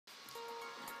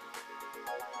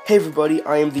Hey everybody,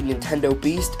 I am the Nintendo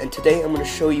Beast, and today I'm going to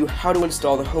show you how to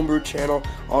install the Homebrew Channel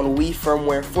on Wii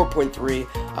firmware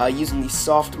 4.3 using the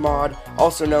soft mod,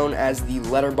 also known as the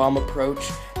LetterBomb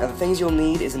approach. Now the things you'll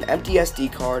need is an empty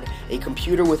SD card, a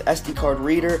computer with SD card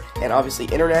reader, and obviously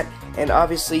internet, and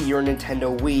obviously your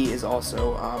Nintendo Wii is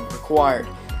also required.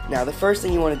 Now the first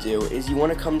thing you want to do is you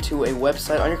want to come to a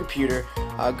website on your computer,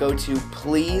 go to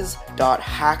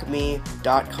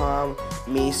please.hackme.com,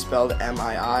 me spelled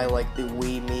M-I-I like the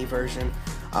Wii Me version.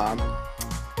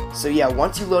 So yeah,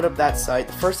 once you load up that site,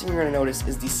 the first thing you're going to notice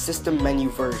is the system menu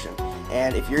version.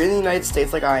 And if you're in the United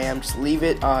States like I am, just leave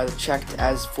it checked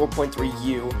as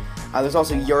 4.3U. There's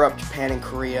also Europe, Japan, and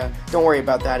Korea. Don't worry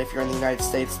about that if you're in the United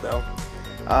States though.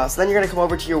 So then you're going to come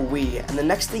over to your Wii, and the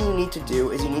next thing you need to do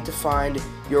is you need to find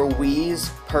your Wii's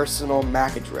personal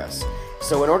MAC address.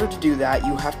 So in order to do that,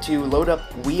 you have to load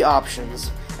up Wii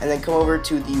options, and then come over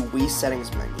to the Wii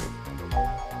Settings menu.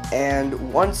 And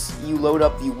once you load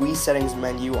up the Wii Settings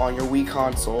menu on your Wii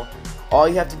console, all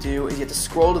you have to do is you have to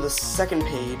scroll to the second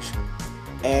page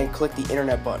and click the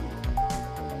Internet button.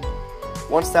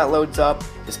 Once that loads up,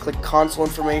 just click console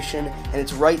information, and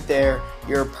it's right there,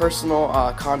 your personal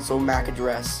console MAC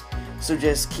address. So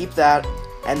just keep that,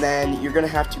 and then you're going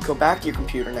to have to go back to your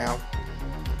computer now,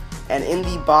 and in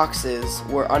the boxes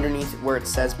where underneath where it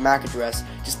says MAC address,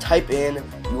 just type in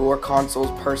your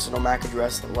console's personal MAC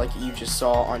address like you just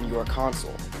saw on your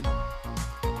console.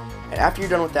 And after you're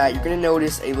done with that, you're going to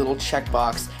notice a little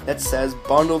checkbox that says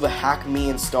bundle the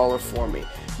HackMe installer for me.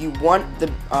 You want the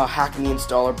HackMe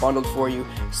installer bundled for you,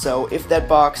 so if that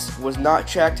box was not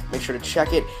checked, make sure to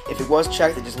check it. If it was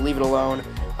checked, then just leave it alone.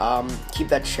 Keep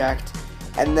that checked.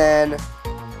 And then,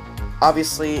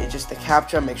 obviously, it's just the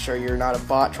CAPTCHA. Make sure you're not a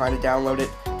bot trying to download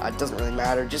it. It doesn't really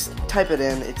matter. Just type it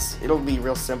in. It'll be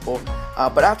real simple.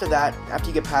 But after that, after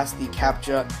you get past the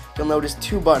CAPTCHA, you'll notice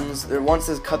two buttons. One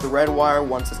says cut the red wire,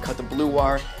 one says cut the blue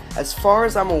wire. As far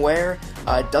as I'm aware,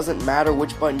 it doesn't matter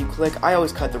which button you click. I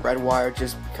always cut the red wire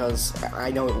just because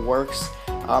I know it works.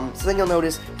 So then you'll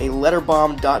notice a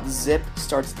LetterBomb.zip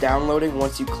starts downloading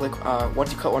once you cut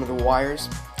one of the wires.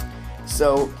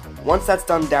 So once that's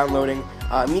done downloading,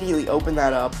 immediately open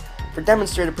that up. For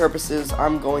demonstrative purposes,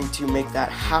 I'm going to make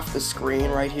that half the screen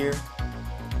right here,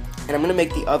 and I'm going to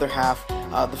make the other half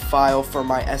the file for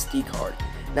my SD card.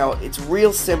 Now, it's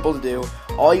real simple to do.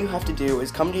 All you have to do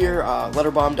is come to your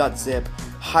letterbomb.zip,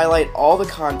 highlight all the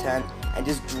content, and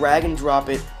just drag and drop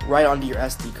it right onto your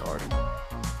SD card.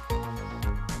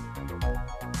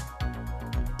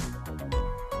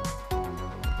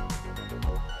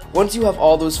 Once you have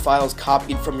all those files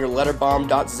copied from your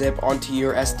letterbomb.zip onto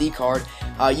your SD card,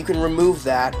 you can remove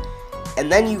that,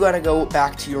 and then you gotta go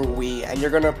back to your Wii, and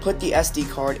you're gonna put the SD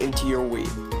card into your Wii.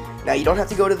 Now, you don't have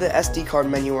to go to the SD card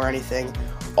menu or anything.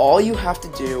 All you have to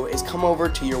do is come over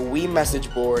to your Wii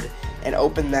message board and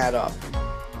open that up.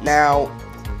 Now,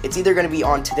 it's either going to be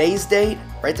on today's date,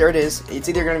 right there it is, it's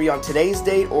either going to be on today's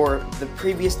date or the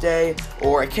previous day,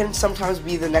 or it can sometimes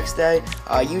be the next day.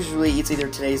 Usually it's either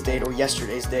today's date or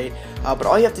yesterday's date, but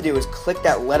all you have to do is click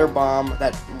that LetterBomb,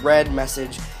 that red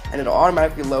message, and it'll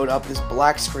automatically load up this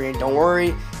black screen. Don't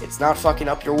worry, it's not fucking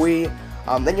up your Wii.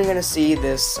 Then you're going to see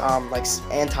this like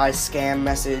anti-scam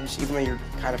message, even though you're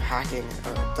kind of hacking,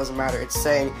 it doesn't matter. It's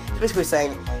basically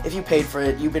saying, if you paid for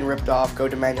it, you've been ripped off, go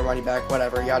demand your money back,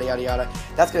 whatever, yada yada yada.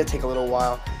 That's going to take a little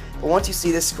while. But once you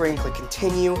see this screen, click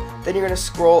continue, then you're going to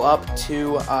scroll up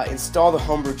to install the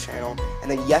Homebrew channel,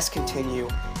 and then yes, continue.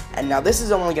 And now this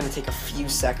is only going to take a few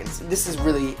seconds. This is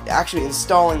really, actually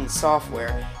installing the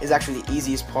software is actually the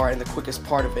easiest part and the quickest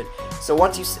part of it. So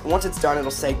once it's done,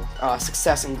 it'll say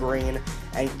success in green,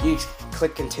 and you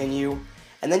click continue,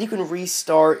 and then you can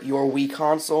restart your Wii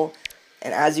console.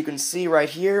 And as you can see right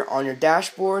here on your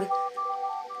dashboard,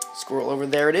 scroll over,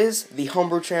 there it is, the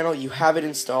Homebrew channel, you have it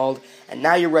installed, and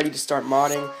now you're ready to start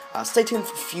modding. Stay tuned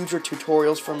for future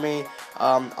tutorials from me.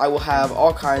 I will have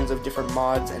all kinds of different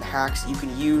mods and hacks you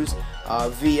can use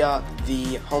via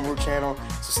the Homebrew channel,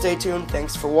 so stay tuned.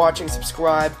 Thanks for watching,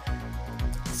 subscribe,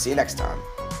 see you next time.